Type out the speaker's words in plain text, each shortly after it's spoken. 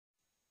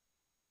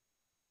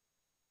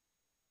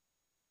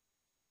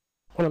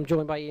Well, I'm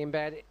joined by Ian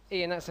Baird.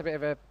 Ian, that's a bit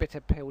of a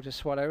bitter pill to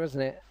swallow, isn't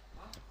it?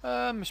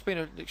 It's been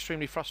an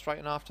extremely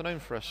frustrating afternoon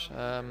for us.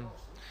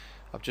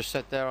 I've just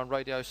said there on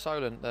Radio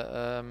Solent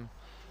that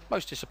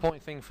most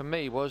disappointing thing for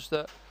me was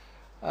that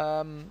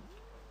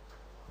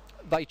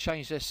they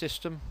changed their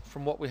system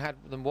from what we had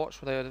them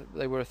watched.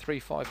 They were a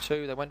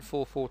 3-5-2. They went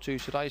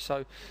 4-4-2 today,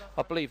 so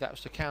I believe that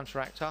was to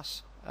counteract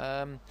us.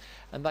 And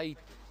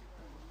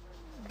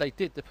they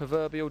did the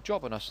proverbial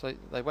job on us.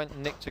 They went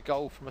and nicked a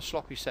goal from a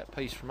sloppy set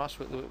piece from us,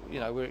 which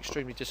we're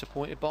extremely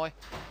disappointed by.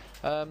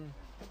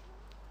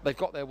 They've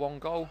got their one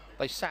goal.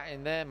 They sat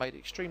in there, made it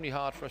extremely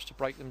hard for us to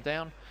break them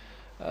down.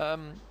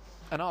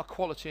 And our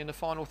quality in the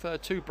final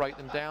third to break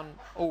them down,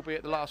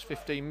 albeit the last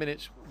 15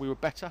 minutes we were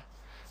better,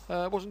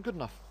 wasn't good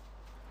enough.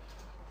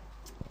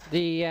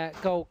 The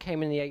goal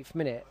came in the 8th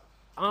minute.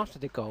 After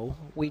the goal,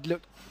 we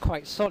looked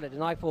quite solid,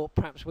 and I thought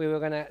perhaps we were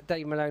going to.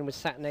 Dave Malone was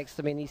sat next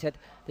to me, and he said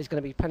there's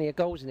going to be plenty of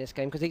goals in this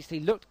game because Eastleigh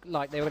looked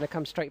like they were going to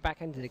come straight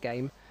back into the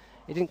game.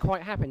 It didn't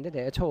quite happen, did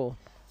it, at all?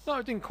 No,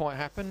 it didn't quite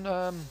happen.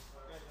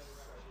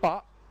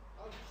 But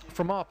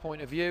from our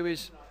point of view,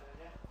 is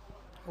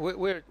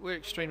we're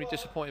extremely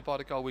disappointed by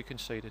the goal we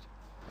conceded,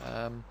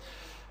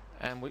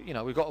 and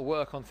we've got to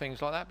work on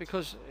things like that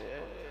because,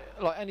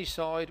 like any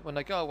side, when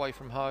they go away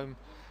from home.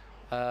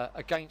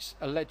 Against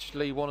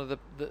allegedly one of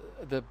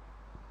the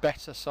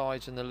better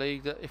sides in the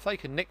league, that if they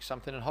can nick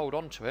something and hold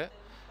on to it,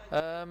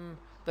 then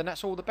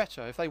that's all the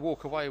better. If they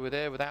walk away with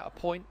there without a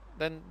point,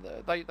 then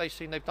they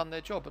seem they've done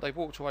their job, but they've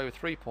walked away with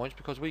 3 points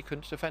because we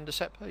couldn't defend a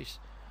set piece.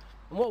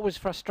 And what was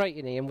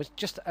frustrating, Ian, was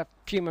just a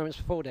few moments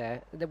before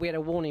there that we had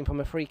a warning from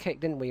a free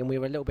kick, didn't we? And we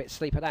were a little bit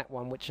asleep at that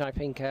one, which I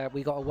think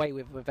we got away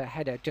with a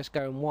header just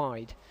going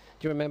wide.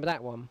 Do you remember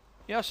that one?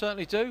 Yeah, I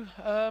certainly do.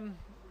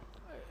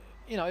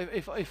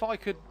 If I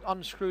could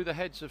unscrew the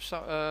heads of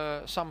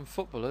some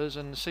footballers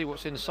and see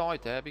what's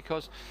inside there,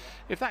 because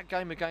if that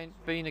game had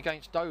been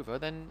against Dover,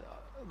 then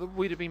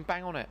we'd have been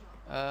bang on it.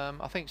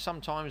 I think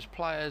sometimes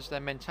players,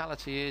 their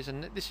mentality is,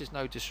 and this is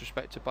no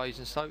disrespect to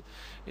Basingstoke,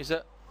 is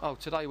that,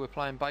 today we're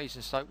playing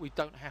Basingstoke, we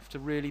don't have to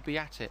really be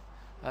at it.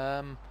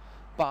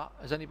 But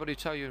as anybody will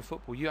tell you in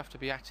football, you have to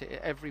be at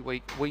it every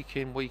week, week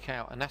in, week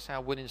out, and that's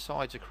how winning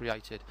sides are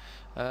created.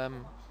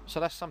 So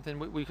that's something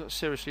we've got to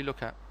seriously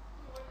look at.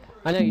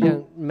 I know you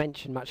don't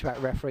mention much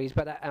about referees,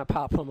 but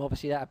apart from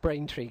obviously that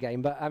Braintree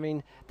game, but I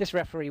mean, this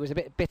referee was a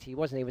bit bitty,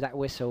 wasn't he, with that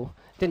whistle?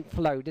 Didn't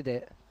flow, did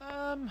it?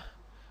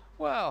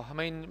 Well, I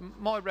mean,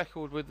 my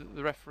record with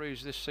the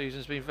referees this season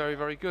has been very,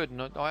 very good,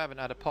 and I haven't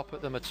had a pop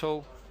at them at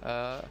all.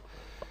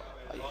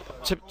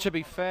 To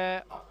be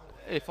fair,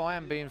 if I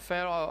am being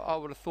fair, I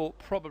would have thought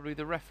probably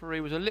the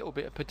referee was a little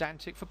bit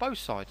pedantic for both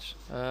sides.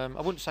 I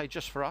wouldn't say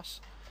just for us.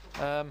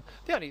 The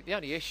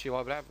only issue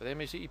I would have with him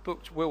is that he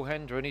booked Will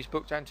Hender and he's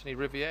booked Anthony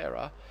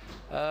Riviera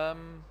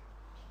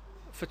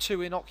for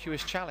two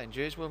innocuous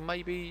challenges. Well,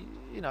 maybe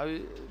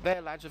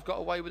their lads have got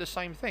away with the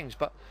same things,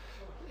 but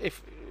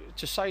if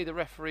to say the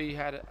referee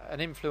had an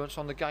influence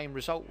on the game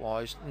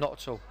result-wise, not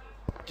at all.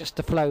 Just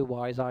the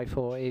flow-wise, I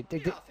thought. I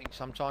think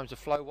sometimes the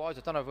flow-wise,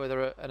 I don't know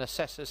whether an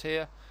assessor's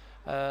here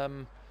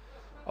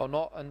or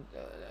not,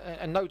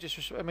 and no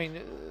disrespect. I mean.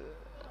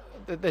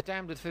 They're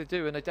damned if they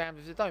do and they're damned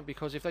if they don't,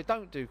 because if they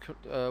don't do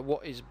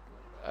what is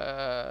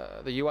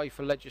the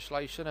UEFA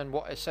legislation and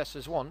what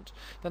assessors want,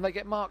 then they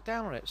get marked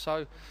down on it.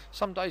 So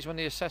some days when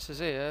the assessors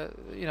here,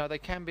 they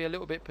can be a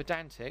little bit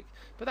pedantic,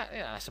 but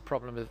that's a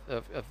problem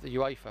of the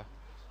UEFA.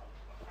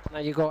 Now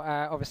you've got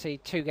obviously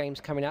 2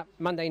 games coming up.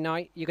 Monday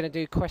night you're going to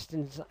do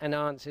questions and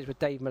answers with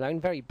Dave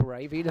Malone. Very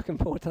brave. Are you looking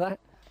forward to that?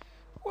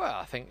 Well,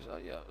 I think so,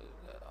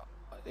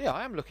 yeah,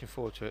 I am looking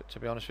forward to it, to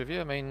be honest with you.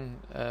 I mean,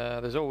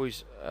 there's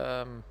always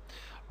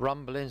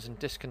rumblings and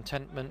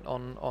discontentment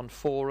on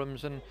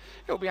forums, and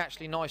it'll be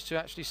actually nice to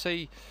actually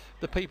see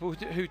the people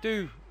who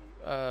do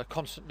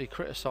constantly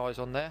criticise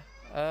on there,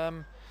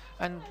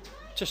 and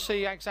to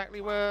see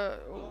exactly where.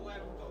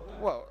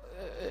 Well,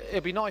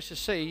 it'd be nice to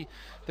see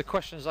the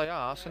questions they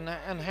ask and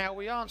how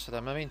we answer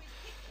them. I mean.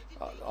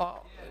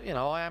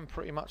 I am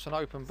pretty much an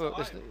open book.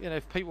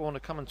 If people want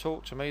to come and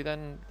talk to me,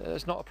 then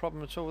there's not a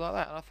problem at all like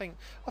that. And I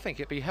think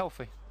it'd be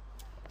healthy.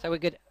 So we're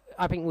good.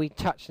 I think we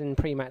touched in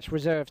pre-match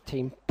reserve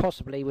team,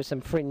 possibly with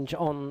some fringe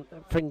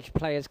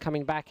players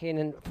coming back in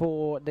and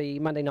for the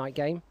Monday night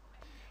game.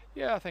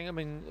 Yeah, I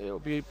mean it'll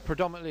be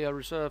predominantly a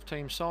reserve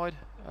team side,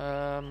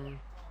 and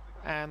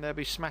there'll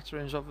be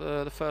smatterings of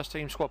the first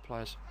team squad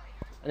players.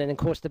 And then of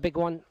course the big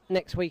one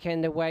next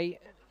weekend away.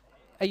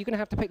 Are you going to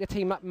have to pick the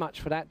team up much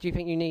for that? Do you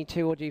think you need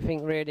to, or do you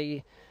think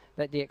really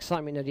that the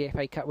excitement of the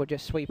FA Cup will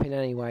just sweep in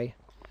anyway?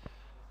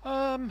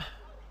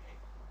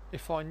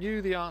 If I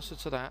knew the answer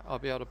to that,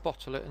 I'd be able to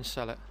bottle it and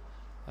sell it,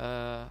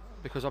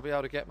 because I'll be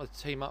able to get my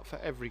team up for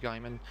every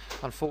game. And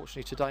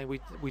unfortunately today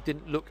we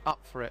didn't look up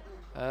for it.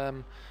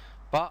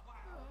 But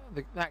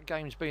that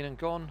game's been and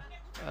gone.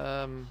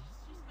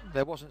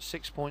 There wasn't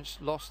 6 points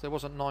lost, there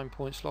wasn't 9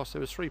 points lost,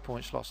 there was 3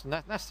 points lost, and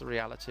that's the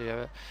reality of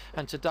it.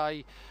 And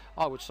today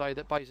I would say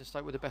that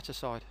Basingstoke were the better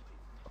side.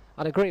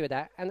 I'd agree with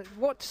that. And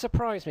what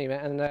surprised me,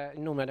 and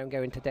normally I don't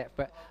go into depth,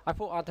 but I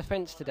thought our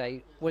defence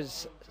today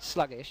was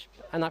sluggish,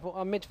 and I thought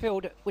our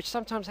midfield, which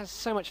sometimes has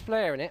so much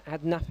flair in it,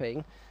 had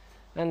nothing.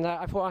 And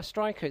I thought our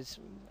strikers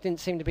didn't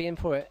seem to be in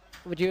for it.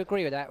 Would you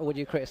agree with that, or would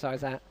you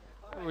criticise that?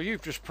 Well,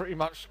 you've just pretty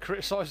much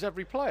criticised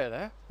every player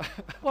there.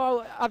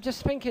 Well, I'm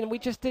just thinking we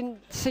just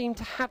didn't seem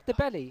to have the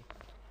belly.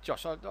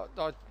 Josh, I don't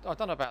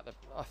know about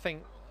I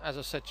think, as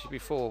I said to you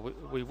before,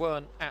 we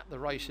weren't at the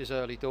races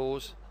early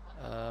doors.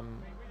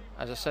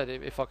 As I said,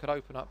 if I could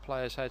open up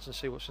players' heads and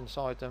see what's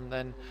inside them,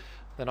 then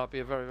I'd be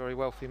a very, very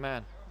wealthy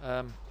man.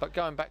 But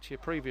going back to your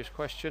previous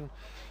question,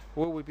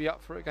 will we be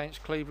up for it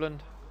against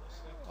Cleveland?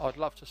 I'd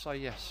love to say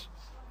yes.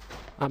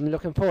 I'm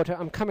looking forward to it.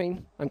 I'm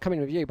coming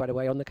with you, by the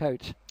way, on the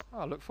coach.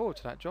 I look forward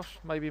to that, Josh.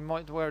 Maybe you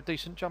might wear a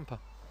decent jumper.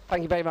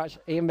 Thank you very much,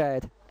 Ian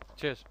Baird.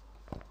 Cheers.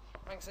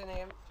 Thanks,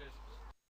 Ian.